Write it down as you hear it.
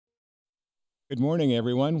Good morning,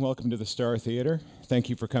 everyone. Welcome to the Star Theater. Thank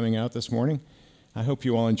you for coming out this morning. I hope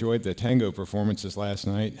you all enjoyed the tango performances last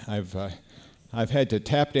night. I've had to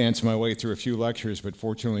tap dance my way through a few lectures, but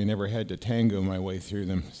fortunately never had to tango my way through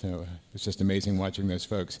them. So it's just amazing watching those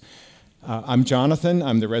folks. I'm Jonathan.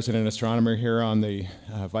 I'm the resident astronomer here on the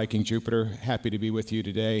Viking Jupiter. Happy to be with you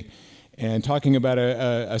today and talking about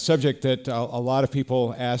a subject that a lot of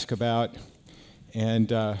people ask about.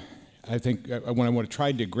 And I think when I want to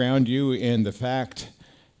try to ground you in the fact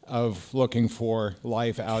of looking for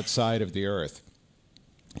life outside of the Earth.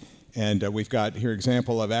 And we've got here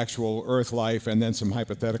example of actual Earth life and then some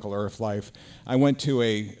hypothetical Earth life. I went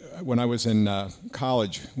to when I was in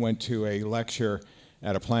college, went to a lecture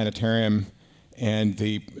at a planetarium, and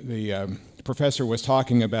the professor was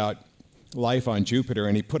talking about life on Jupiter,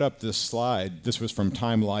 and he put up this slide. This was from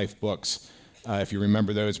Time Life books. If you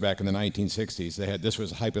remember those back in the 1960s, this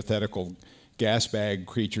was hypothetical gas bag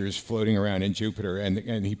creatures floating around in Jupiter,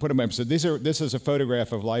 and he put them up and said, this is a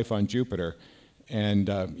photograph of life on Jupiter.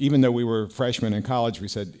 And even though we were freshmen in college, we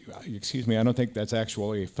said, excuse me, I don't think that's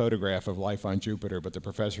actually a photograph of life on Jupiter, but the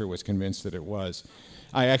professor was convinced that it was.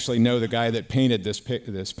 I actually know the guy that painted this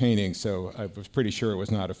painting, so I was pretty sure it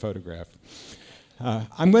was not a photograph.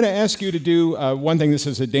 I'm going to ask you to do one thing. This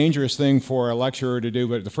is a dangerous thing for a lecturer to do,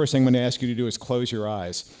 but the first thing I'm going to ask you to do is close your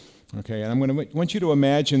eyes. Okay, and want you to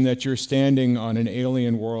imagine that you're standing on an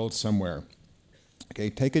alien world somewhere.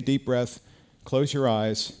 Okay, take a deep breath, close your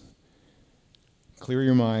eyes, clear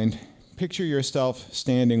your mind. Picture yourself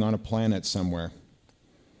standing on a planet somewhere.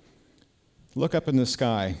 Look up in the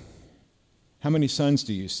sky. How many suns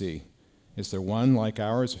do you see? Is there one like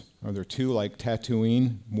ours? Are there two like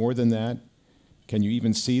Tatooine? More than that? Can you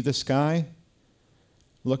even see the sky?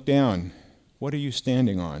 Look down. What are you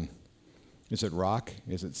standing on? Is it rock?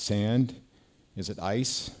 Is it sand? Is it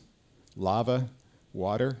ice? Lava?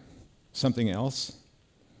 Water? Something else?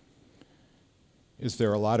 Is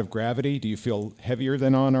there a lot of gravity? Do you feel heavier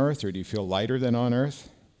than on Earth, or do you feel lighter than on Earth?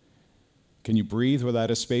 Can you breathe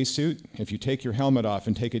without a spacesuit? If you take your helmet off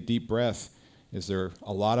and take a deep breath, is there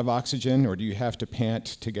a lot of oxygen, or do you have to pant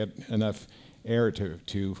to get enough air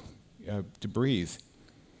to breathe?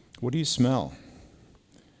 What do you smell?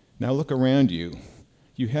 Now look around you.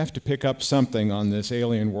 You have to pick up something on this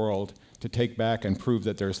alien world to take back and prove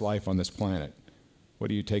that there's life on this planet. What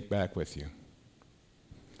do you take back with you?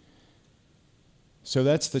 So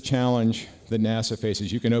that's the challenge that NASA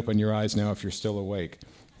faces. You can open your eyes now if you're still awake.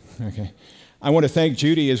 Okay. I want to thank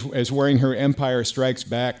Judy as wearing her Empire Strikes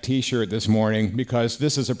Back t-shirt this morning, because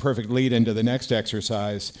this is a perfect lead into the next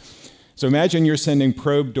exercise. So imagine you're sending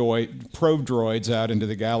probe droids out into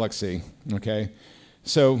the galaxy, okay?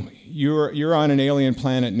 So you're on an alien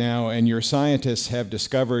planet now, and your scientists have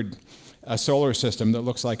discovered a solar system that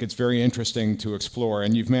looks like it's very interesting to explore,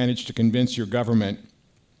 and you've managed to convince your government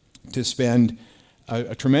to spend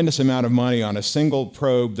a tremendous amount of money on a single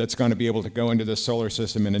probe that's going to be able to go into this solar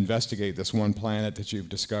system and investigate this one planet that you've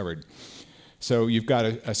discovered. So you've got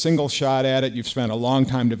a single shot at it. You've spent a long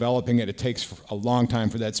time developing it. It takes a long time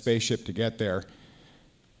for that spaceship to get there.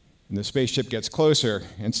 And the spaceship gets closer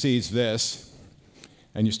and sees this,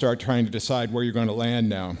 and you start trying to decide where you're going to land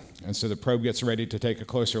now. And so the probe gets ready to take a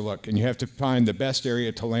closer look, and you have to find the best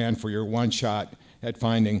area to land for your one shot at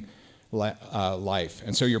finding life.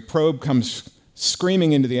 And so your probe comes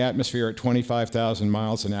screaming into the atmosphere at 25,000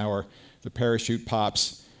 miles an hour. The parachute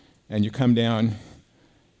pops, and you come down.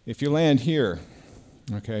 If you land here,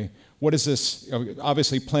 okay, what is this?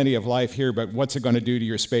 Obviously plenty of life here, but what's it going to do to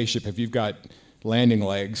your spaceship if you've got landing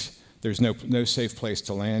legs? There's no safe place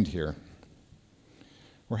to land here.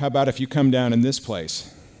 Or how about if you come down in this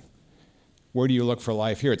place? Where do you look for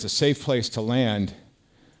life here? It's a safe place to land,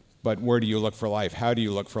 but where do you look for life? How do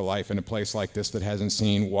you look for life in a place like this that hasn't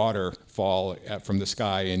seen water fall from the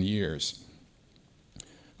sky in years?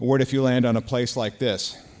 Or what if you land on a place like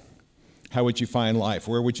this? How would you find life?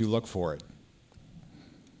 Where would you look for it?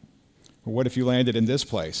 Or what if you landed in this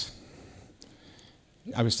place?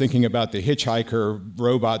 I was thinking about the hitchhiker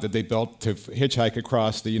robot that they built to hitchhike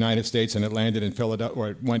across the United States, and it landed in Philadelphia,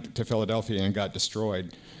 or it went to Philadelphia and got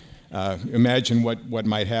destroyed. Imagine what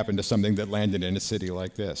might happen to something that landed in a city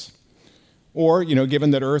like this. Or,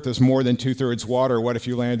 given that Earth is more than 2/3 water, what if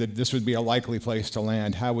you landed, this would be a likely place to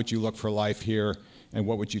land. How would you look for life here, and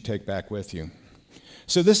what would you take back with you?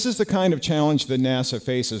 So this is the kind of challenge that NASA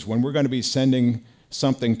faces when we're going to be sending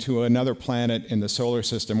something to another planet in the solar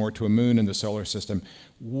system or to a moon in the solar system.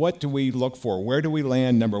 What do we look for? Where do we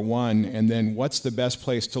land, number one? And then what's the best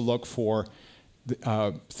place to look for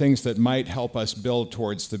things that might help us build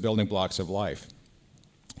towards the building blocks of life?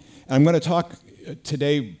 And I'm going to talk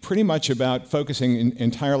today pretty much about focusing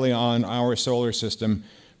entirely on our solar system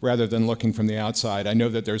rather than looking from the outside. I know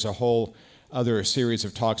that there's a whole other series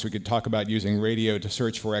of talks we could talk about using radio to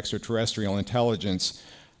search for extraterrestrial intelligence.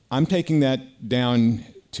 I'm taking that down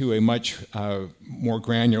to a much more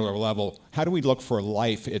granular level. How do we look for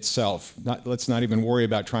life itself? Let's not even worry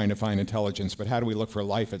about trying to find intelligence, but how do we look for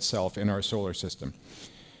life itself in our solar system?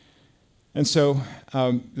 And so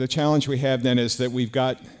the challenge we have then is that we've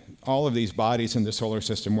got all of these bodies in the solar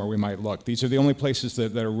system where we might look. These are the only places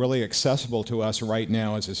that are really accessible to us right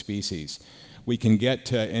now as a species. We can get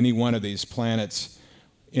to any one of these planets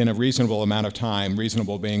in a reasonable amount of time,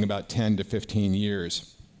 reasonable being about 10 to 15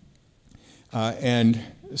 years. And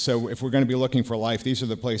so if we're going to be looking for life, these are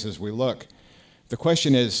the places we look. The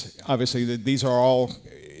question is, obviously, that these are all,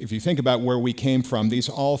 if you think about where we came from, these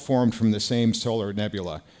all formed from the same solar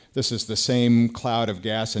nebula. This is the same cloud of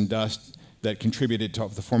gas and dust that contributed to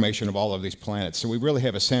the formation of all of these planets. So we really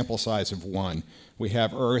have a sample size of one. We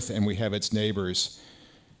have Earth and we have its neighbors.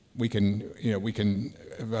 We can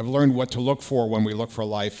have learned what to look for when we look for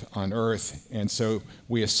life on Earth, and so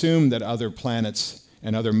we assume that other planets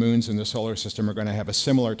and other moons in the solar system are going to have a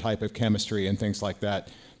similar type of chemistry and things like that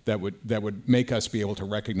that would make us be able to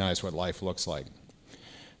recognize what life looks like.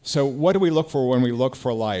 So what do we look for when we look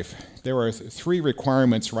for life? There are three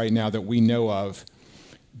requirements right now that we know of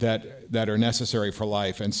that are necessary for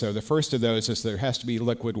life, and so the first of those is there has to be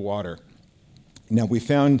liquid water. Now we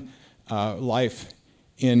found life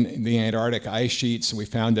in the Antarctic ice sheets. We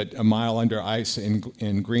found it a mile under ice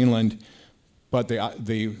in Greenland, but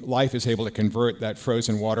the life is able to convert that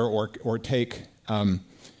frozen water or take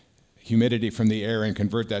humidity from the air and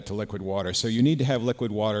convert that to liquid water. So you need to have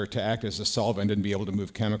liquid water to act as a solvent and be able to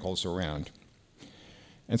move chemicals around.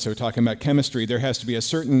 And so talking about chemistry, there has to be a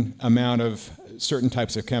certain amount of certain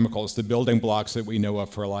types of chemicals, the building blocks that we know of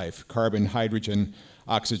for life: carbon, hydrogen,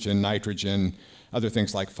 oxygen, nitrogen, other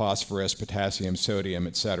things like phosphorus, potassium, sodium,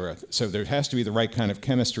 etc. So there has to be the right kind of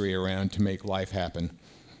chemistry around to make life happen.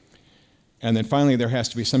 And then finally, there has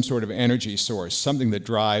to be some sort of energy source, something that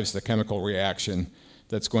drives the chemical reaction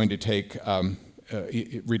that's going to take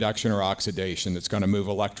reduction or oxidation, that's going to move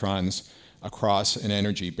electrons across an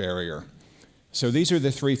energy barrier. So these are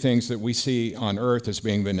the three things that we see on Earth as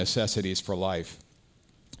being the necessities for life.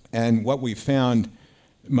 And what we've found,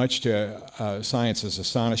 much to science's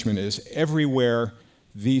astonishment, is everywhere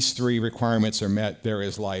these three requirements are met, there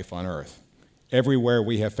is life on Earth. Everywhere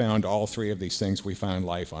we have found all three of these things, we found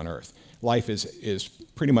life on Earth. Life is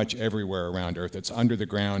pretty much everywhere around Earth. It's under the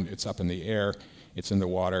ground, it's up in the air, it's in the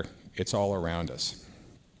water, it's all around us.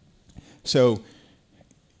 So,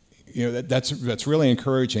 that's really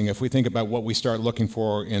encouraging if we think about what we start looking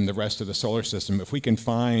for in the rest of the solar system. If we can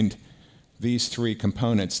find these three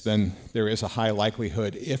components, then there is a high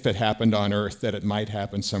likelihood, if it happened on Earth, that it might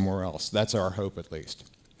happen somewhere else. That's our hope, at least.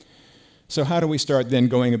 So how do we start then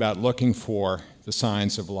going about looking for the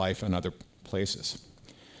signs of life in other places?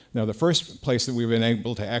 Now, the first place that we've been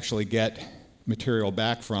able to actually get material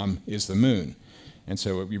back from is the moon. And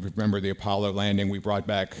so if you remember the Apollo landing, we brought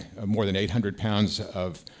back more than 800 pounds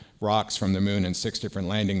of rocks from the moon in 6 different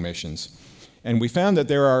landing missions. And we found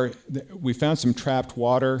that we found some trapped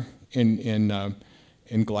water in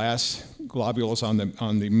glass globules on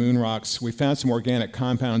the moon rocks. We found some organic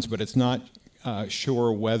compounds, but it's not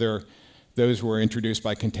sure whether those were introduced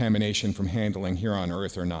by contamination from handling here on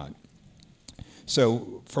Earth or not.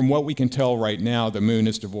 So from what we can tell right now, the moon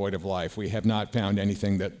is devoid of life. We have not found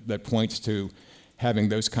anything that points to having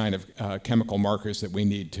those kind of chemical markers that we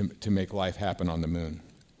need to make life happen on the moon.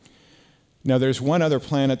 Now, there's one other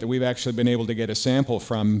planet that we've actually been able to get a sample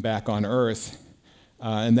from back on Earth,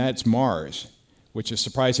 and that's Mars, which is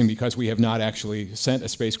surprising because we have not actually sent a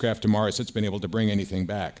spacecraft to Mars that's been able to bring anything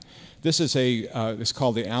back. This is it's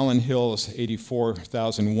called the Allen Hills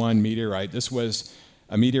 84,001 meteorite. This was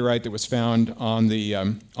a meteorite that was found on the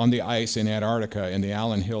ice in Antarctica in the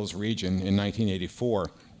Allen Hills region in 1984.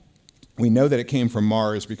 We know that it came from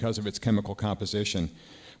Mars because of its chemical composition.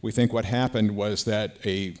 We think what happened was that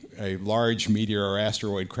a large meteor or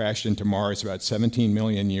asteroid crashed into Mars about 17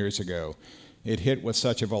 million years ago. It hit with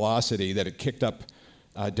such a velocity that it kicked up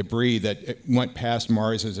debris that went past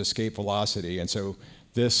Mars's escape velocity. And so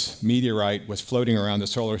this meteorite was floating around the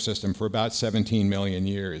solar system for about 17 million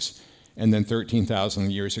years. And then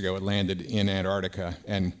 13,000 years ago, it landed in Antarctica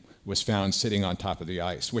and was found sitting on top of the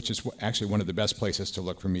ice, which is actually one of the best places to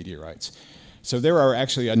look for meteorites. So there are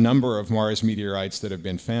actually a number of Mars meteorites that have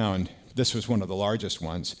been found. This was one of the largest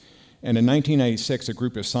ones. And in 1996, a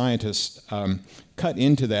group of scientists cut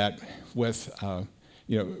into that with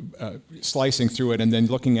slicing through it and then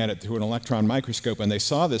looking at it through an electron microscope, and they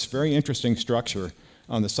saw this very interesting structure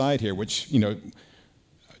on the side here, which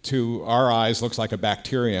to our eyes looks like a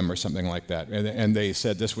bacterium or something like that. And they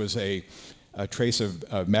said this was a trace of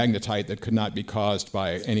magnetite that could not be caused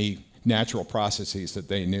by any natural processes that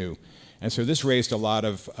they knew. And so this raised a lot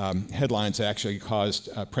of headlines that actually caused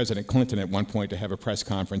President Clinton at one point to have a press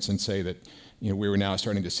conference and say that we were now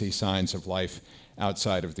starting to see signs of life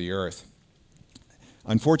outside of the Earth.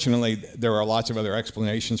 Unfortunately, there are lots of other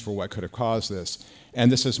explanations for what could have caused this.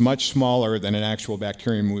 And this is much smaller than an actual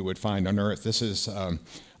bacterium we would find on Earth. This is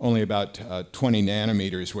only about 20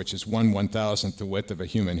 nanometers, which is 1/1000th the width of a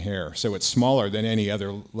human hair. So it's smaller than any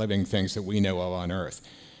other living things that we know of on Earth.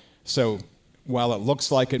 So while it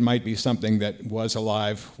looks like it might be something that was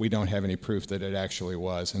alive, we don't have any proof that it actually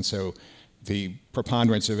was. And so the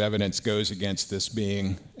preponderance of evidence goes against this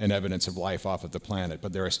being an evidence of life off of the planet.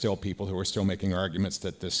 But there are still people who are still making arguments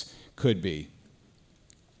that this could be.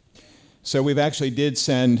 So we've actually did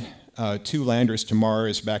send 2 landers to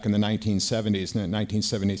Mars back in the 1970s. In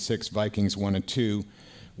 1976, Vikings 1 and 2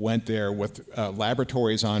 went there with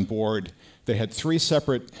laboratories on board. They had 3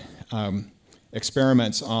 separate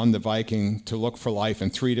experiments on the Viking to look for life in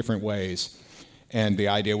 3 different ways. And the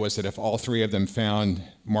idea was that if all 3 of them found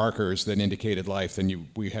markers that indicated life, then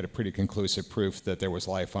we had a pretty conclusive proof that there was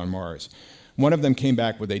life on Mars. One of them came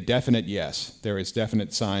back with a definite yes. There is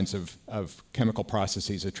definite signs of chemical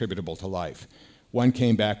processes attributable to life. One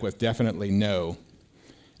came back with definitely no,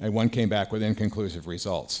 and one came back with inconclusive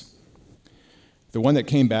results. The one that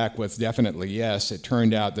came back with definitely yes, it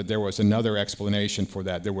turned out that there was another explanation for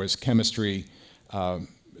that. There was chemistry,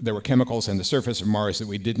 there were chemicals in the surface of Mars that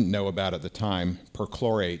we didn't know about at the time,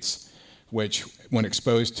 perchlorates, which, when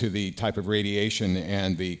exposed to the type of radiation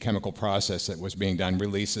and the chemical process that was being done,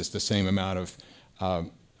 releases the same amount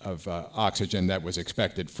of oxygen that was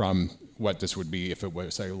expected from what this would be if it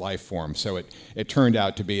was a life form. So it turned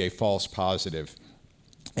out to be a false positive.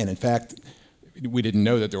 And in fact, we didn't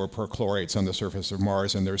know that there were perchlorates on the surface of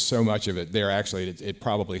Mars, and there's so much of it there, actually, it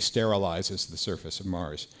probably sterilizes the surface of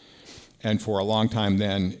Mars. And for a long time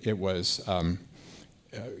then, it was,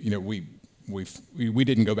 we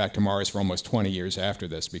didn't go back to Mars for almost 20 years after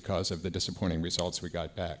this because of the disappointing results we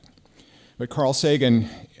got back. But Carl Sagan,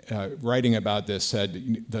 writing about this,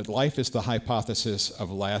 said that life is the hypothesis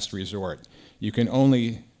of last resort. You can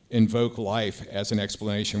only invoke life as an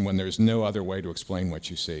explanation when there's no other way to explain what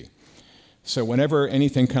you see. So whenever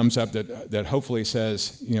anything comes up that hopefully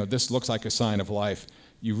says, this looks like a sign of life,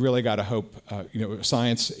 you really got to hope,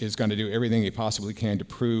 science is going to do everything it possibly can to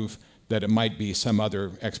prove that it might be some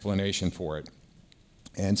other explanation for it.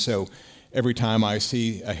 And so every time I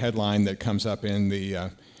see a headline that comes up in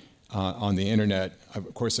the, on the internet,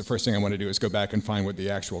 of course, the first thing I want to do is go back and find what the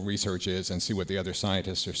actual research is and see what the other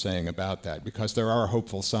scientists are saying about that, because there are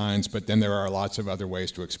hopeful signs, but then there are lots of other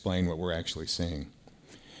ways to explain what we're actually seeing.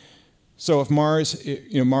 So if Mars,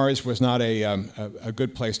 Mars was not a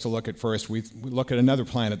good place to look at first, we look at another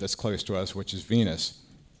planet that's close to us, which is Venus.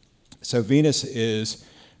 So Venus is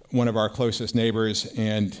one of our closest neighbors,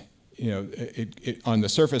 and it on the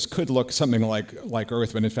surface could look something like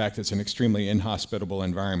Earth, but in fact it's an extremely inhospitable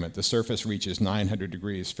environment. The surface reaches 900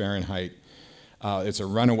 degrees Fahrenheit. It's a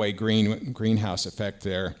runaway greenhouse effect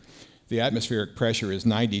there. The atmospheric pressure is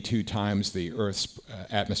 92 times the Earth's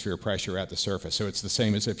atmosphere pressure at the surface, so it's the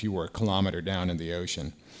same as if you were a kilometer down in the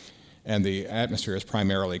ocean. And the atmosphere is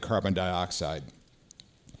primarily carbon dioxide.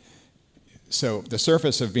 So the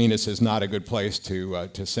surface of Venus is not a good place to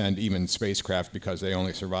send even spacecraft, because they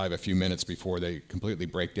only survive a few minutes before they completely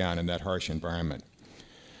break down in that harsh environment.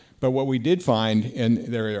 But what we did find, and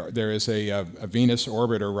there is a Venus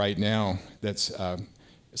orbiter right now that's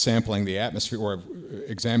sampling the atmosphere or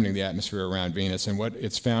examining the atmosphere around Venus, and what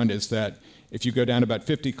it's found is that if you go down about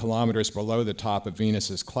 50 kilometers below the top of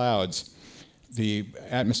Venus's clouds, the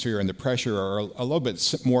atmosphere and the pressure are a little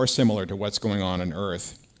bit more similar to what's going on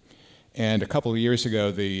Earth. And a couple of years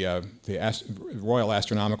ago, the Royal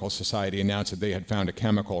Astronomical Society announced that they had found a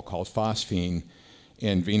chemical called phosphine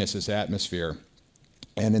in Venus's atmosphere.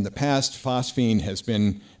 And in the past, phosphine has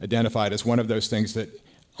been identified as one of those things that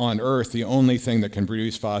on Earth, the only thing that can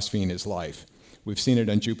produce phosphine is life. We've seen it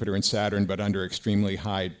on Jupiter and Saturn, but under extremely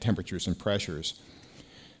high temperatures and pressures.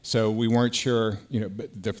 So we weren't sure,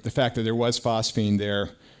 but the fact that there was phosphine there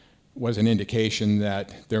was an indication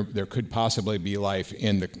that there could possibly be life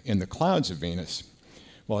in the clouds of Venus.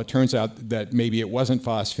 Well, it turns out that maybe it wasn't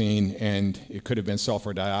phosphine, and it could have been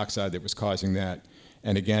sulfur dioxide that was causing that.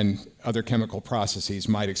 And again, other chemical processes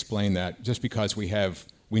might explain that. Just because we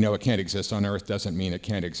know it can't exist on Earth doesn't mean it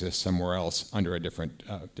can't exist somewhere else under a different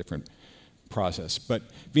process. But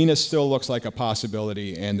Venus still looks like a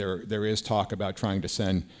possibility, and there is talk about trying to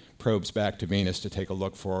send probes back to Venus to take a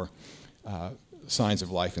look for signs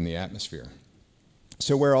of life in the atmosphere.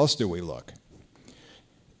 So where else do we look?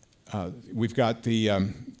 We've got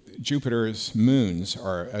the Jupiter's moons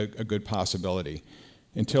are a good possibility.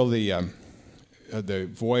 Until the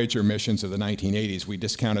Voyager missions of the 1980s, we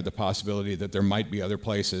discounted the possibility that there might be other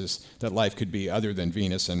places that life could be other than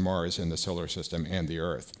Venus and Mars in the solar system and the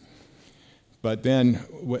Earth. But then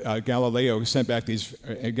Galileo sent back these,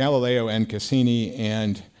 Galileo and Cassini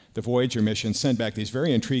and the Voyager mission sent back these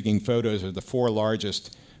very intriguing photos of the 4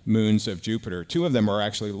 largest moons of Jupiter. 2 of them are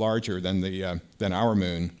actually larger than our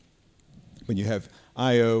moon. But you have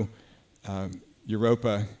Io,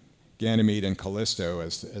 Europa, Ganymede, and Callisto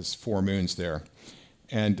as 4 moons there.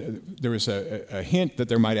 And there was a hint that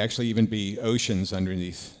there might actually even be oceans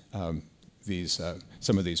underneath some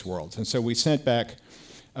of these worlds. And so we sent back,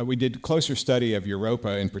 we did closer study of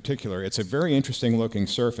Europa in particular. It's a very interesting looking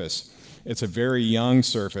surface. It's a very young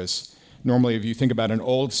surface. Normally, if you think about an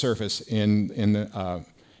old surface in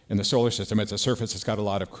the solar system, it's a surface that's got a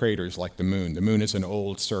lot of craters like the moon. The moon is an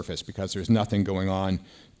old surface because there's nothing going on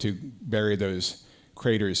to bury those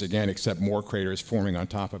craters again, except more craters forming on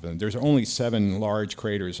top of them. There's only 7 large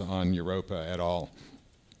craters on Europa at all.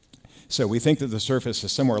 So we think that the surface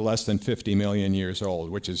is somewhere less than 50 million years old,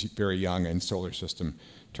 which is very young in solar system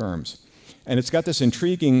terms. And it's got this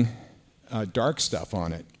intriguing dark stuff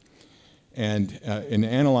on it. And in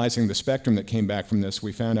analyzing the spectrum that came back from this,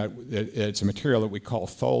 we found out that it's a material that we call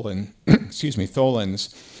tholins,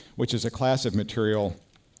 which is a class of material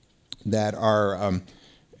that are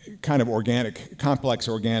kind of complex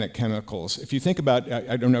organic chemicals. If you think about,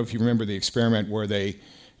 I don't know if you remember the experiment where they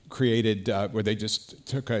created, where they just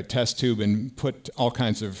took a test tube and put all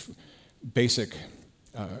kinds of basic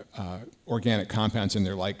organic compounds in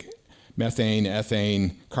there, like methane,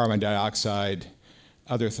 ethane, carbon dioxide,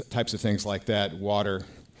 other types of things like that, water,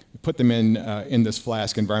 put them in this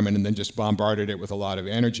flask environment and then just bombarded it with a lot of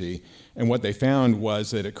energy. And what they found was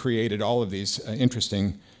that it created all of these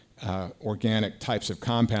interesting organic types of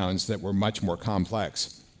compounds that were much more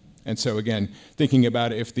complex. And so again, thinking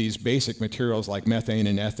about if these basic materials like methane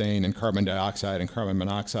and ethane and carbon dioxide and carbon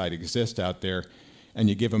monoxide exist out there, and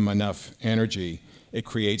you give them enough energy, it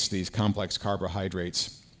creates these complex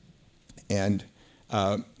carbohydrates. And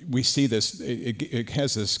we see this, it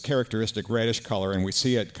has this characteristic reddish color, and we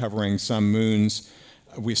see it covering some moons.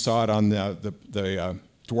 We saw it on the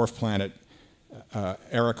dwarf planet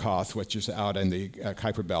Arrokoth, which is out in the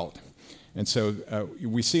Kuiper Belt. And so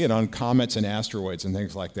we see it on comets and asteroids and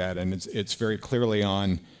things like that, and it's very clearly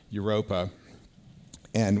on Europa.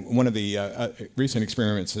 And one of the recent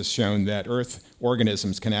experiments has shown that Earth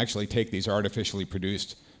organisms can actually take these artificially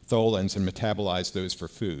produced tholins and metabolize those for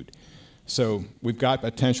food. So we've got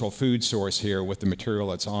a potential food source here with the material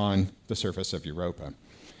that's on the surface of Europa.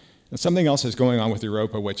 And something else is going on with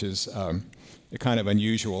Europa, which is kind of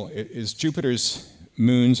unusual, is Jupiter's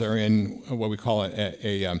moons are in what we call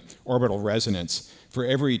a orbital resonance. For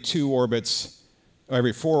every 4 orbits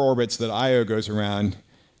that Io goes around,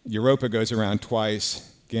 Europa goes around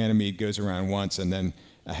twice, Ganymede goes around once, and then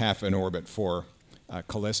a half an orbit for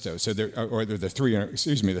Callisto. So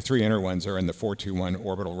the 3 inner ones are in the 4-2-1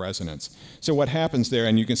 orbital resonance. So what happens there,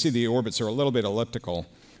 and you can see the orbits are a little bit elliptical.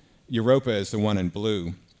 Europa is the one in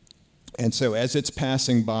blue. And so as it's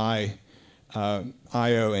passing by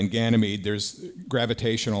Io and Ganymede, there's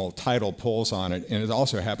gravitational tidal pulls on it, and it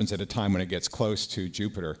also happens at a time when it gets close to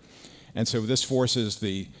Jupiter. And so this forces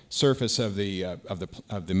the surface of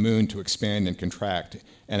the moon to expand and contract,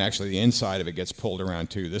 and actually the inside of it gets pulled around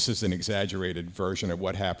too. This is an exaggerated version of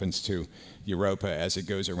what happens to Europa as it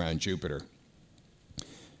goes around Jupiter.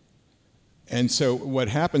 And so what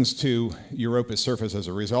happens to Europa's surface as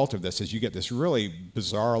a result of this is you get this really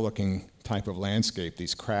bizarre-looking type of landscape,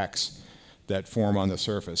 these cracks that form on the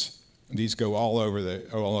surface. These go all over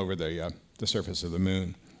the surface of the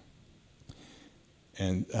moon.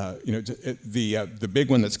 And the big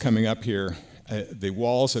one that's coming up here, the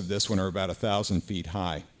walls of this one are about 1,000 feet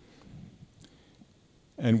high.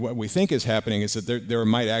 And what we think is happening is that there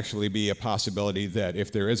might actually be a possibility that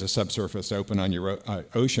if there is a subsurface ocean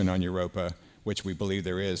on Europa, which we believe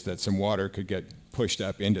there is, that some water could get pushed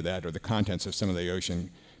up into that, or the contents of some of the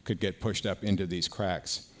ocean could get pushed up into these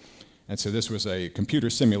cracks. And so this was a computer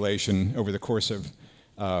simulation over the course of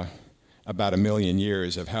about 1 million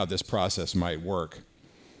years of how this process might work.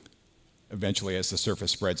 Eventually, as the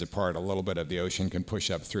surface spreads apart, a little bit of the ocean can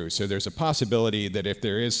push up through. So there's a possibility that if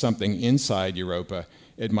there is something inside Europa,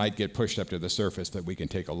 it might get pushed up to the surface that we can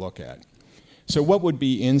take a look at. So what would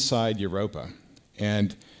be inside Europa?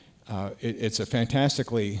 And it's a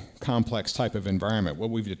fantastically complex type of environment. What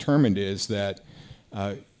we've determined is that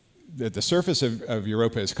the surface of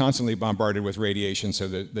Europa is constantly bombarded with radiation, so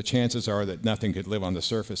the chances are that nothing could live on the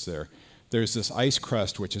surface there. There's this ice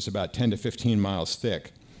crust, which is about 10 to 15 miles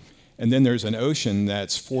thick. And then there's an ocean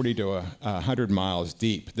that's 40 to 100 miles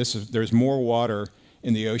deep. There's more water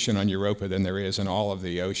in the ocean on Europa than there is in all of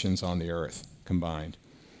the oceans on the Earth combined.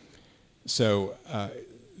 So,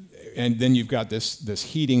 and then you've got this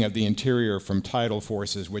heating of the interior from tidal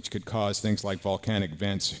forces, which could cause things like volcanic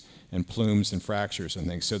vents and plumes and fractures and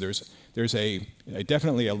things. So there's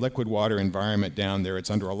definitely a liquid water environment down there. It's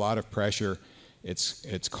under a lot of pressure.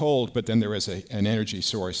 It's cold, but then there is an energy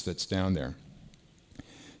source that's down there.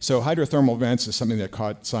 So hydrothermal vents is something that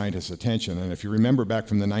caught scientists' attention. And if you remember back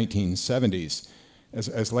from the 1970s,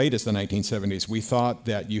 as late as the 1970s, we thought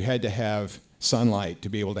that you had to have sunlight to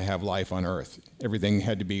be able to have life on Earth. Everything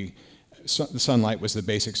had to be, the sunlight was the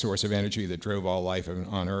basic source of energy that drove all life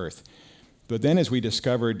on Earth. But then as we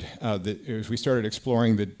discovered, as we started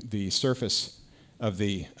exploring the surface of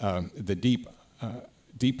the deep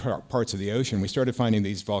parts of the ocean, we started finding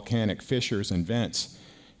these volcanic fissures and vents.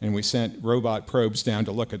 And we sent robot probes down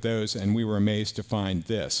to look at those, and we were amazed to find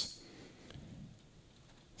this.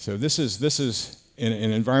 So this is in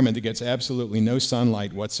an environment that gets absolutely no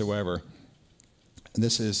sunlight whatsoever.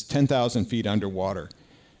 This is 10,000 feet underwater.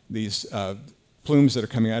 These plumes that are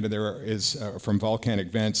coming out of there is from volcanic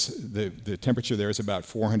vents. The temperature there is about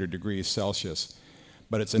 400 degrees Celsius.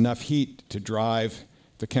 But it's enough heat to drive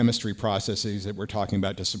the chemistry processes that we're talking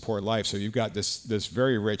about to support life. So you've got this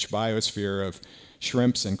very rich biosphere of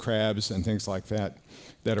shrimps and crabs and things like that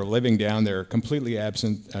are living down there, completely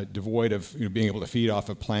absent, devoid of being able to feed off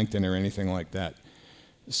of plankton or anything like that.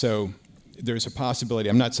 So there's a possibility,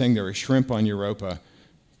 I'm not saying there are shrimp on Europa,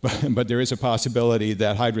 but there is a possibility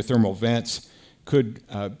that hydrothermal vents could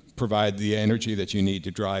provide the energy that you need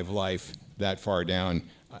to drive life that far down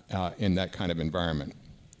in that kind of environment.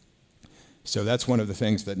 So that's one of the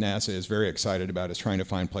things that NASA is very excited about, is trying to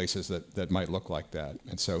find places that might look like that.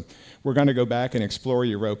 And so we're going to go back and explore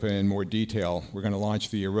Europa in more detail. We're going to launch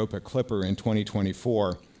the Europa Clipper in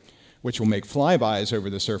 2024, which will make flybys over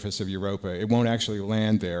the surface of Europa. It won't actually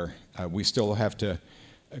land there. We still have to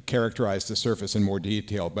characterize the surface in more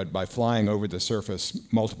detail, but by flying over the surface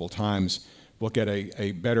multiple times, we'll get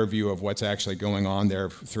a better view of what's actually going on there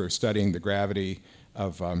through studying the gravity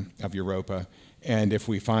of Europa. And if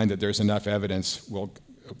we find that there's enough evidence, we'll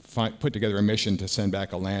put together a mission to send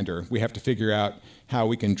back a lander. We have to figure out how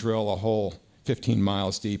we can drill a hole 15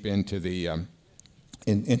 miles deep into the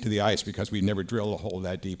ice, because we've never drilled a hole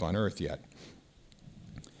that deep on Earth yet.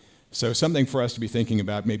 So something for us to be thinking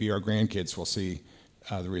about. Maybe our grandkids will see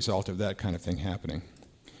the result of that kind of thing happening.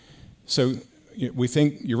 So we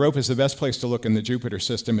think Europa is the best place to look in the Jupiter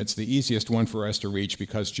system. It's the easiest one for us to reach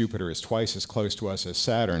because Jupiter is twice as close to us as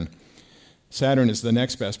Saturn. Saturn is the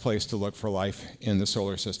next best place to look for life in the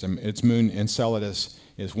solar system. Its moon, Enceladus,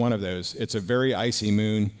 is one of those. It's a very icy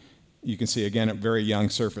moon. You can see, again, a very young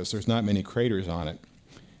surface. There's not many craters on it.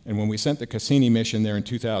 And when we sent the Cassini mission there in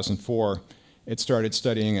 2004, it started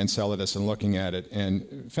studying Enceladus and looking at it,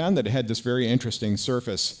 and found that it had this very interesting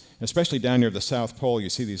surface, especially down near the South Pole. You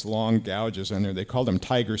see these long gouges in there. They call them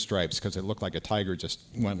tiger stripes because it looked like a tiger just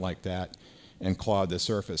went like that and clawed the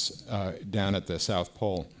surface down at the South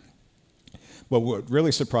Pole. But what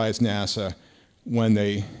really surprised NASA when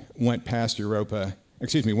they went past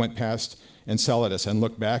Enceladus and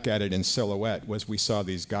looked back at it in silhouette was we saw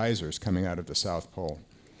these geysers coming out of the South Pole.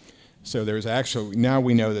 So now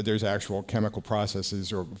we know that there's actual chemical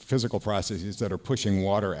processes or physical processes that are pushing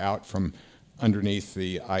water out from underneath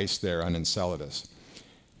the ice there on Enceladus.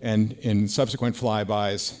 And in subsequent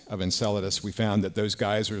flybys of Enceladus, we found that those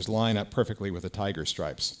geysers line up perfectly with the tiger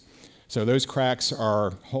stripes. So those cracks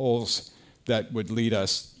are holes that would lead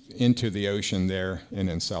us into the ocean there in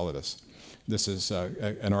Enceladus. This is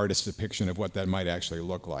an artist's depiction of what that might actually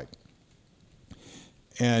look like.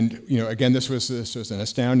 And again, this was an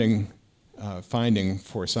astounding finding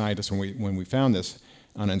for scientists when we found this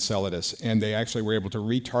on Enceladus, and they actually were able to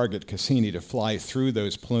retarget Cassini to fly through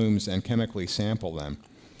those plumes and chemically sample them.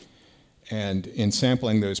 And in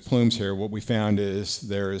sampling those plumes here, what we found is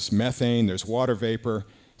there's methane, there's water vapor,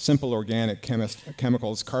 simple organic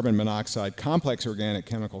chemicals, carbon monoxide, complex organic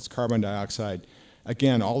chemicals, carbon dioxide.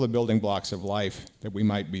 Again, all the building blocks of life that we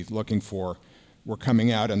might be looking for were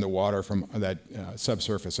coming out in the water from that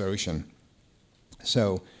subsurface ocean.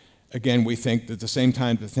 So again, we think that the same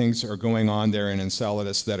time that things are going on there in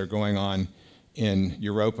Enceladus that are going on in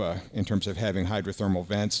Europa in terms of having hydrothermal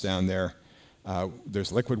vents down there.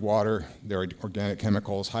 There's liquid water, there are organic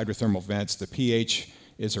chemicals, hydrothermal vents. The pH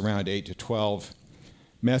is around 8 to 12.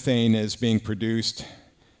 Methane is being produced,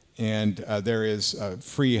 and there is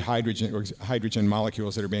free hydrogen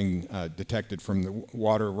molecules that are being detected from the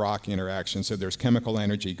water-rock interaction. So there's chemical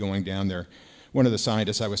energy going down there. One of the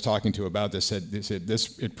scientists I was talking to about this said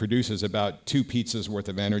it produces about 2 pizzas worth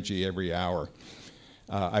of energy every hour.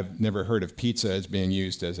 I've never heard of pizza as being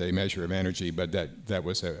used as a measure of energy, but that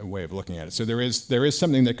was a way of looking at it. So there is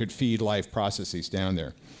something that could feed life processes down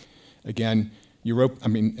there. Again,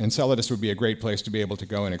 Enceladus would be a great place to be able to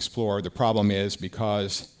go and explore. The problem is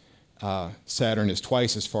because Saturn is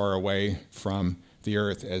twice as far away from the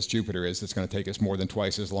Earth as Jupiter is, it's going to take us more than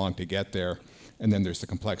twice as long to get there. And then there's the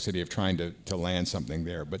complexity of trying to land something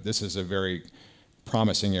there. But this is a very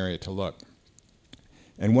promising area to look.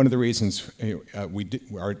 And one of the reasons we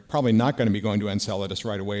are probably not going to be going to Enceladus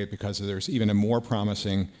right away is because there's even a more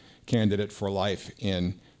promising candidate for life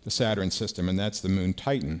in the Saturn system, and that's the moon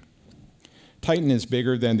Titan. Titan is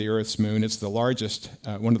bigger than the Earth's moon. It's the largest,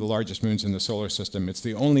 one of the largest moons in the solar system. It's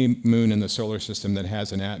the only moon in the solar system that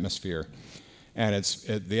has an atmosphere. And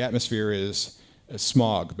the atmosphere is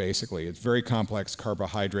smog, basically. It's very complex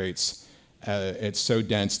carbohydrates. It's so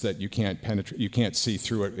dense that you can't see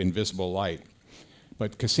through it in visible light.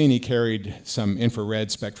 But Cassini carried some infrared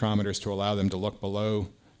spectrometers to allow them to look below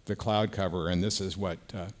the cloud cover, and this is what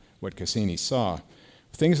Cassini saw.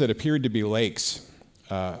 Things that appeared to be lakes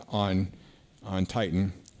on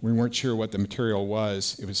Titan. We weren't sure what the material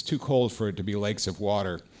was. It was too cold for it to be lakes of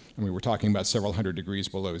water, and we were talking about several hundred degrees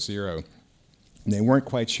below zero. And they weren't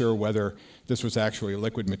quite sure whether this was actually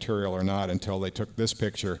liquid material or not until they took this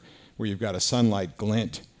picture where you've got a sunlight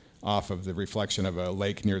glint off of the reflection of a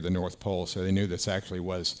lake near the North Pole, so they knew this actually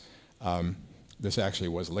was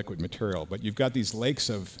liquid material. But you've got these lakes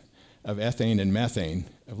of ethane and methane,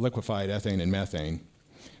 of liquefied ethane and methane.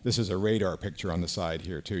 This is a radar picture on the side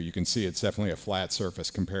here too. You can see it's definitely a flat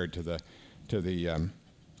surface compared to the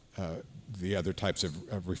other types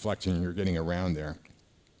of reflection you're getting around there.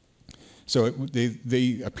 So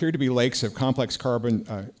they appear to be lakes of complex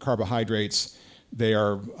carbohydrates. They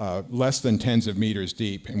are less than tens of meters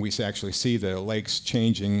deep, and we actually see the lakes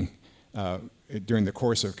changing during the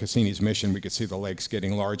course of Cassini's mission. We could see the lakes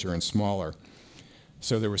getting larger and smaller.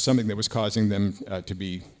 So there was something that was causing them to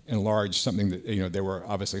be enlarged, something that, there were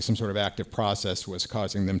obviously some sort of active process was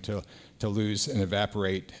causing them to lose and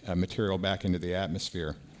evaporate material back into the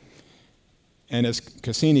atmosphere. And as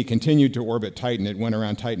Cassini continued to orbit Titan, it went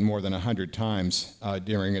around Titan more than 100 times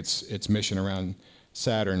during its mission around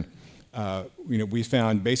Saturn. We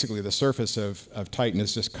found basically the surface of Titan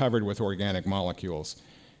is just covered with organic molecules.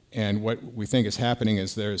 And what we think is happening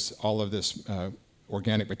is there's all of this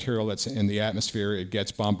organic material that's in the atmosphere. It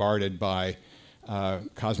gets bombarded by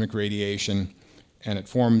cosmic radiation, and it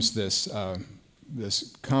forms this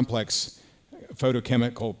complex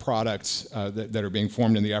photochemical products that are being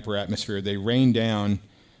formed in the upper atmosphere. They rain down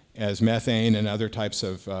as methane and other types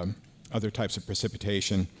of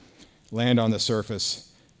precipitation, land on the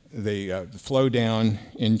surface. They flow down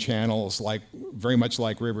in channels very much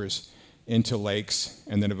like rivers into lakes,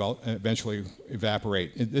 and then eventually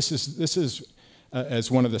evaporate. This is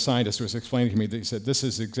as one of the scientists was explaining to me, they said this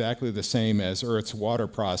is exactly the same as Earth's water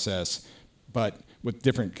process, but with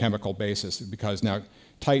different chemical basis, because now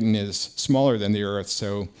Titan is smaller than the Earth,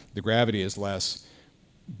 so the gravity is less,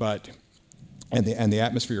 and the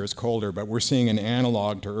atmosphere is colder, but we're seeing an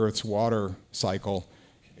analog to Earth's water cycle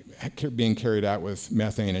being carried out with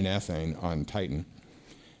methane and ethane on Titan.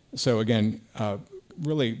 So again,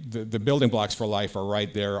 really the building blocks for life are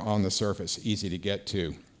right there on the surface, easy to get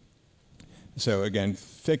to. So again,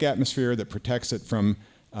 thick atmosphere that protects it from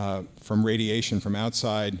radiation from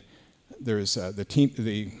outside. There's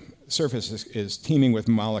the surface is teeming with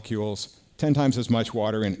molecules, 10 times as much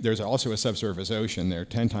water, and there's also a subsurface ocean there,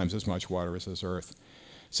 10 times as much water as this Earth.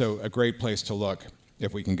 So a great place to look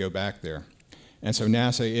if we can go back there. And so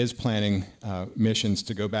NASA is planning missions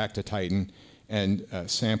to go back to Titan and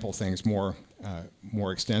sample things more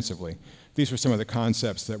extensively. These were some of the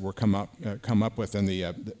concepts that were come up with in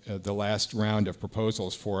the last round of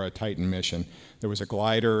proposals for a Titan mission. There was a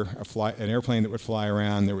glider, an airplane that would fly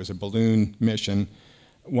around. There was a balloon mission.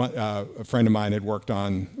 A friend of mine had worked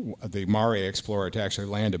on the Mare Explorer to actually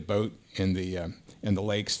land a boat in the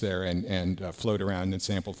lakes there and float around and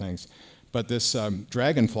sample things. But this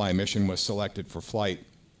Dragonfly mission was selected for flight.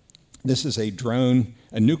 This is a drone,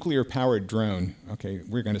 a nuclear-powered drone. Okay,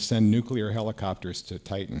 we're going to send nuclear helicopters to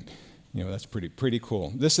Titan. That's pretty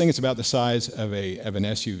cool. This thing is about the size of an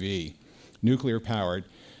SUV, nuclear-powered.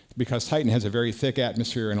 Because Titan has a very thick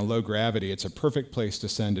atmosphere and a low gravity, it's a perfect place to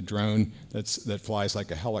send a drone that flies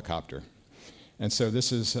like a helicopter. And so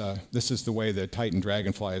this is the way the Titan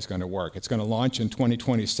Dragonfly is going to work. It's going to launch in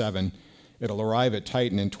 2027. It'll arrive at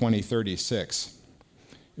Titan in 2036.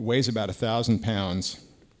 It weighs about 1,000 pounds.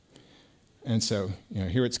 And so,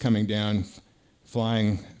 here it's coming down,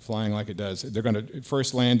 flying like it does. They're going to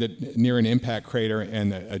first land near an impact crater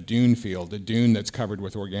and a dune field, a dune that's covered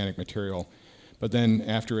with organic material. But then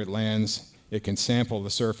after it lands, it can sample the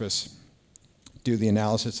surface, do the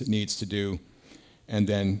analysis it needs to do, and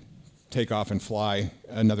then take off and fly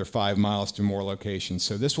another 5 miles to more locations.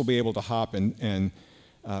 So this will be able to hop and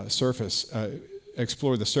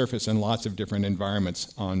explore the surface in lots of different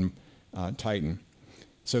environments on Titan.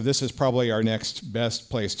 So this is probably our next best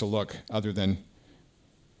place to look, other than,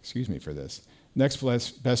 excuse me for this, next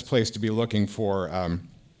best place to be looking for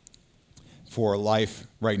life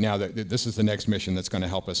right now. This is the next mission that's going to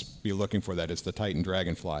help us be looking for that, is the Titan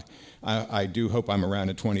Dragonfly. I do hope I'm around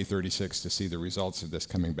in 2036 to see the results of this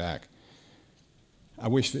coming back. I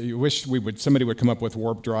wish somebody would come up with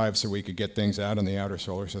warp drive so we could get things out in the outer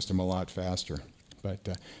solar system a lot faster.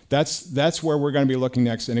 But that's where we're going to be looking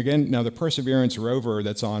next. And again, now the Perseverance rover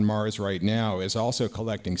that's on Mars right now is also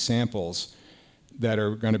collecting samples that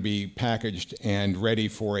are going to be packaged and ready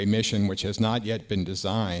for a mission which has not yet been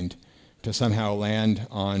designed to somehow land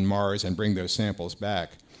on Mars and bring those samples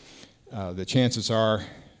back. The chances are,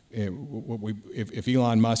 if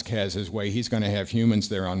Elon Musk has his way, he's going to have humans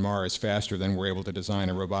there on Mars faster than we're able to design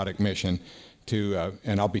a robotic mission to,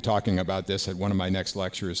 and I'll be talking about this at one of my next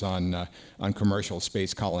lectures on commercial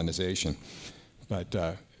space colonization.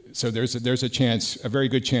 But so there's a chance, a very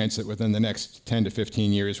good chance, that within the next 10 to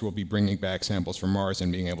 15 years we'll be bringing back samples from Mars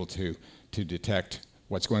and being able to detect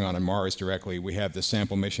what's going on Mars directly. We have the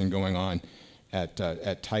sample mission going on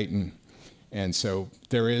at Titan, and so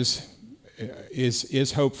there is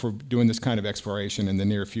hope for doing this kind of exploration in the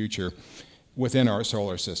near future within our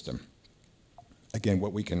solar system. Again,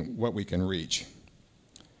 what we can reach.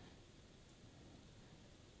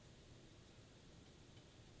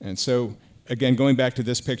 And so, again, going back to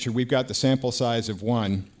this picture, we've got the sample size of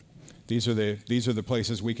 1. These are the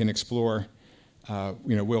places we can explore.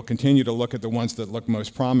 We'll continue to look at the ones that look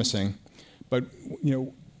most promising, but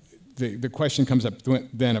the question comes up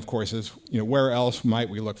then, of course, is where else might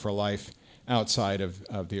we look for life outside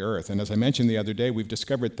of the Earth? And as I mentioned the other day, we've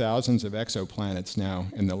discovered thousands of exoplanets now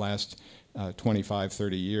in the last 25,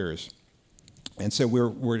 30 years. And so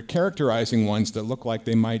we're characterizing ones that look like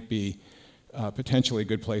they might be potentially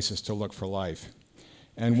good places to look for life.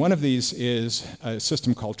 And one of these is a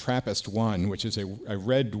system called TRAPPIST-1, which is a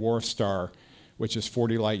red dwarf star, which is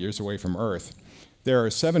 40 light years away from Earth. There are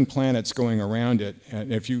 7 planets going around it,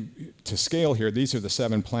 and to scale here, these are the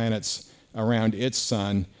 7 planets around its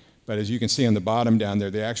sun. But as you can see on the bottom down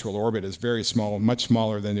there, the actual orbit is very small, much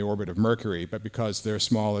smaller than the orbit of Mercury. But because their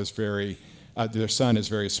sun is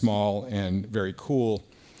very small and very cool,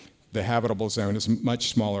 the habitable zone is much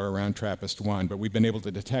smaller around TRAPPIST-1. But we've been able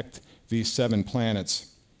to detect these 7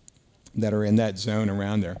 planets that are in that zone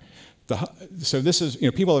around there. So this is,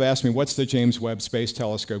 people have asked me, what's the James Webb Space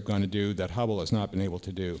Telescope going to do that Hubble has not been able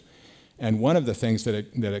to do? And one of the things that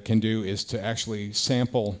it can do is to actually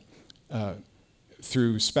sample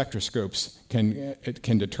through spectroscopes. It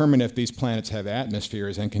can determine if these planets have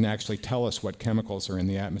atmospheres and can actually tell us what chemicals are in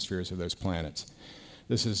the atmospheres of those planets.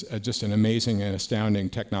 This is just an amazing and astounding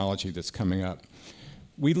technology that's coming up.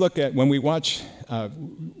 When we watch,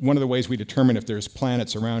 one of the ways we determine if there's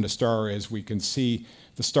planets around a star is we can see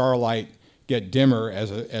the starlight get dimmer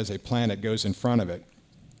as a planet goes in front of it.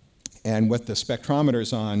 And with the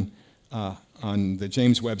spectrometers on the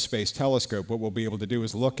James Webb Space Telescope, what we'll be able to do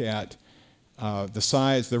is look at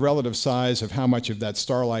the relative size of how much of that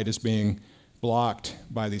starlight is being blocked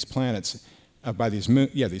by these planets,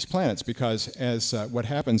 these planets, because what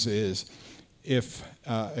happens is if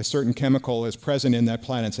a certain chemical is present in that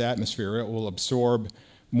planet's atmosphere, it will absorb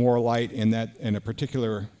more light in a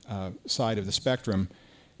particular side of the spectrum.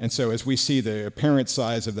 And so as we see the apparent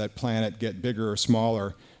size of that planet get bigger or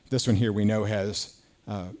smaller, this one here we know has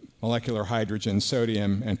molecular hydrogen,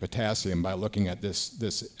 sodium, and potassium by looking at this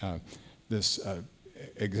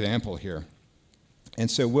example here. And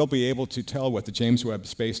so we'll be able to tell with the James Webb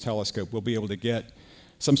Space Telescope, we'll be able to get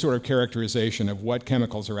some sort of characterization of what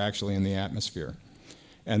chemicals are actually in the atmosphere.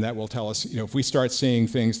 And that will tell us, if we start seeing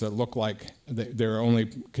things that look like they're only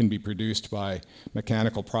can be produced by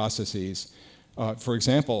mechanical processes. For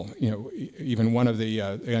example, even one of the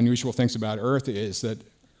unusual things about Earth is that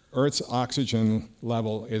Earth's oxygen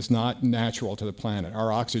level is not natural to the planet.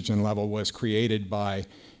 Our oxygen level was created by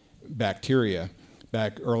bacteria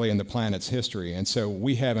back early in the planet's history. And so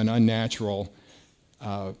we have an unnatural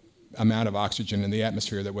amount of oxygen in the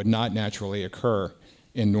atmosphere that would not naturally occur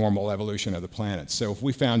in normal evolution of the planet. So if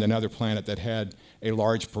we found another planet that had a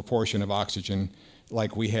large proportion of oxygen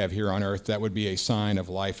like we have here on Earth, that would be a sign of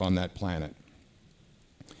life on that planet.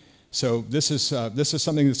 So this is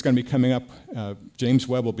something that's going to be coming up. James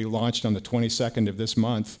Webb will be launched on the 22nd of this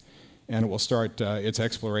month, and it will start its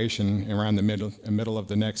exploration around the middle of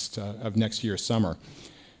next year's summer.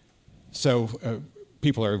 So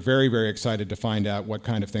people are very, very excited to find out what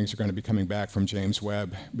kind of things are going to be coming back from James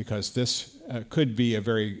Webb, because this could be a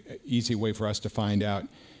very easy way for us to find out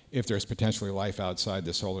if there's potentially life outside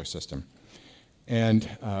the solar system. And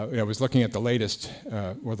I was looking at the latest,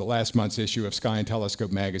 or the last month's issue of Sky and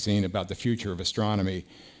Telescope magazine about the future of astronomy.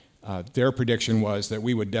 Their prediction was that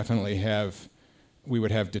we would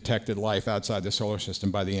have detected life outside the solar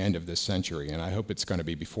system by the end of this century, and I hope it's going to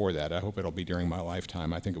be before that. I hope it'll be during my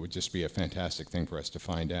lifetime. I think it would just be a fantastic thing for us to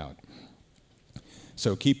find out.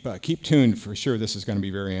 So keep tuned, for sure. This is going to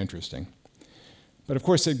be very interesting. But of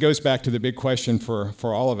course, it goes back to the big question for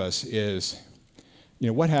all of us is,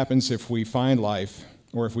 what happens if we find life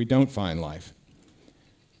or if we don't find life?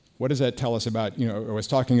 What does that tell us about, I was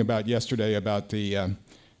talking about yesterday about the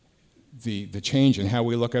change in how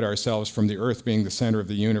we look at ourselves from the Earth being the center of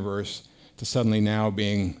the universe to suddenly now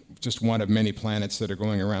being just one of many planets that are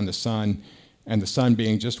going around the sun, and the sun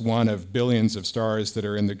being just one of billions of stars that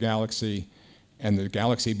are in the galaxy, and the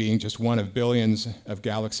galaxy being just one of billions of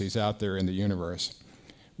galaxies out there in the universe.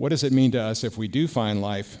 What does it mean to us if we do find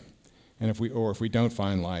life, and if we don't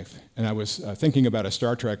find life? And I was thinking about a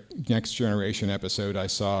Star Trek Next Generation episode I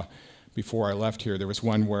saw before I left here. There was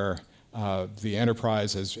one where the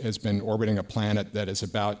Enterprise has been orbiting a planet that is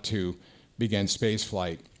about to begin space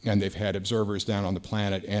flight, and they've had observers down on the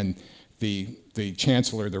planet, and the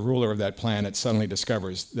chancellor, the ruler of that planet, suddenly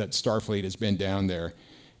discovers that Starfleet has been down there.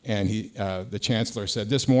 And the chancellor said,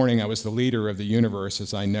 "This morning I was the leader of the universe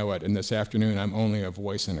as I know it, and this afternoon I'm only a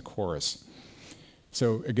voice in a chorus."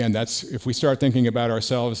 So again, that's, if we start thinking about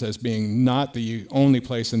ourselves as being not the only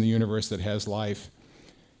place in the universe that has life,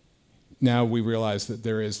 now we realize that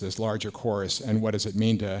there is this larger chorus, and what does it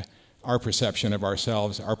mean to our perception of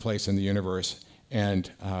ourselves, our place in the universe, and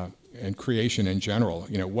creation in general?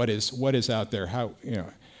 What is out there? How,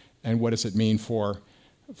 and what does it mean for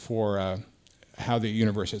how the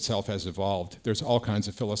universe itself has evolved? There's all kinds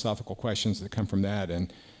of philosophical questions that come from that,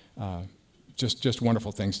 and just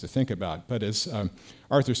wonderful things to think about. But as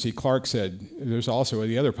Arthur C. Clarke said, there's also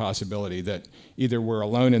the other possibility that either we're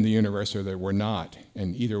alone in the universe or that we're not,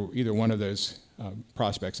 and either one of those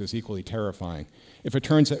prospects is equally terrifying. If it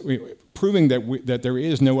turns out, proving that there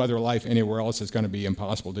is no other life anywhere else is going to be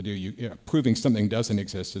impossible to do. Proving something doesn't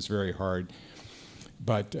exist is very hard.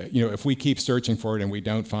 But if we keep searching for it and we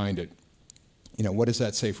don't find it, what does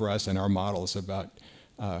that say for us and our models about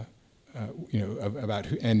about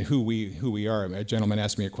who we are? A gentleman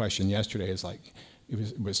asked me a question yesterday.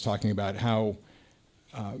 It was talking about how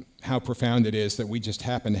profound it is that we just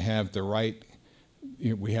happen to have the right.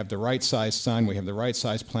 We have the right size sun. We have the right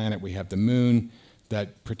size planet. We have the moon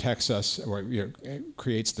that protects us, or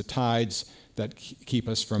creates the tides that keep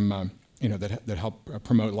us from that help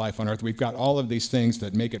promote life on Earth. We've got all of these things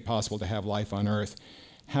that make it possible to have life on Earth.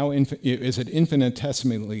 How is it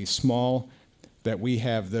infinitesimally small that we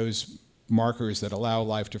have those markers that allow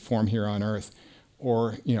life to form here on Earth?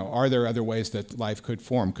 Or are there other ways that life could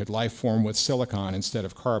form? Could life form with silicon instead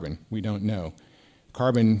of carbon? We don't know.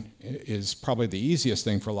 Carbon is probably the easiest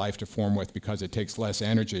thing for life to form with because it takes less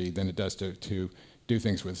energy than it does to do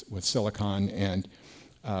things with silicon, and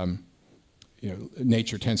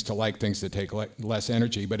nature tends to like things that take less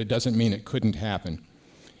energy, but it doesn't mean it couldn't happen.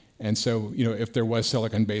 And so, if there was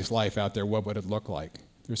silicon-based life out there, what would it look like?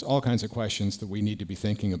 There's all kinds of questions that we need to be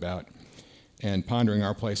thinking about and pondering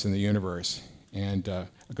our place in the universe. And I'll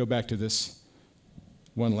go back to this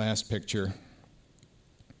one last picture.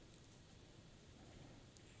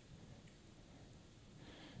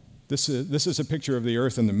 This is a picture of the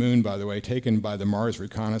Earth and the Moon, by the way, taken by the Mars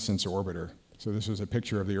Reconnaissance Orbiter. So this was a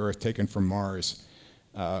picture of the Earth taken from Mars.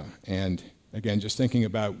 And again, just thinking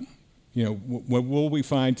about, what will we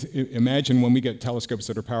find? Imagine when we get telescopes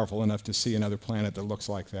that are powerful enough to see another planet that looks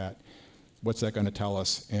like that. What's that going to tell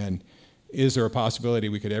us? And is there a possibility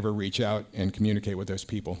we could ever reach out and communicate with those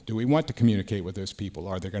people? Do we want to communicate with those people?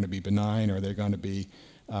 Are they going to be benign? Are they going to be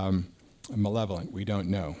malevolent? We don't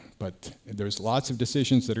know. But there's lots of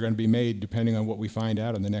decisions that are going to be made depending on what we find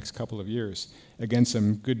out in the next couple of years. Again,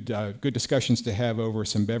 some good discussions to have over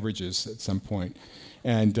some beverages at some point.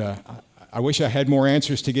 And I wish I had more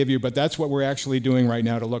answers to give you, but that's what we're actually doing right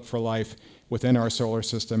now to look for life within our solar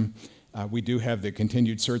system. We do have the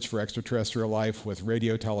continued search for extraterrestrial life with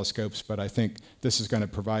radio telescopes, but I think this is going to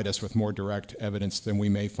provide us with more direct evidence than we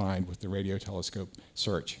may find with the radio telescope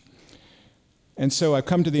search. And so I've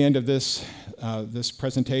come to the end of this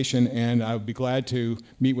presentation, and I would be glad to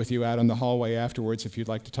meet with you out in the hallway afterwards if you'd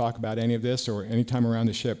like to talk about any of this, or anytime around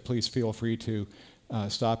the ship, please feel free to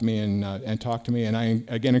stop me and talk to me. And I,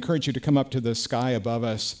 again, encourage you to come up to the sky above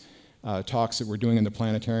us talks that we're doing in the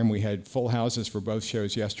planetarium. We had full houses for both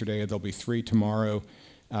shows yesterday. There'll be 3 tomorrow.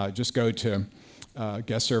 Just go to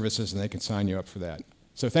guest services, and they can sign you up for that.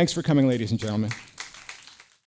 So thanks for coming, ladies and gentlemen.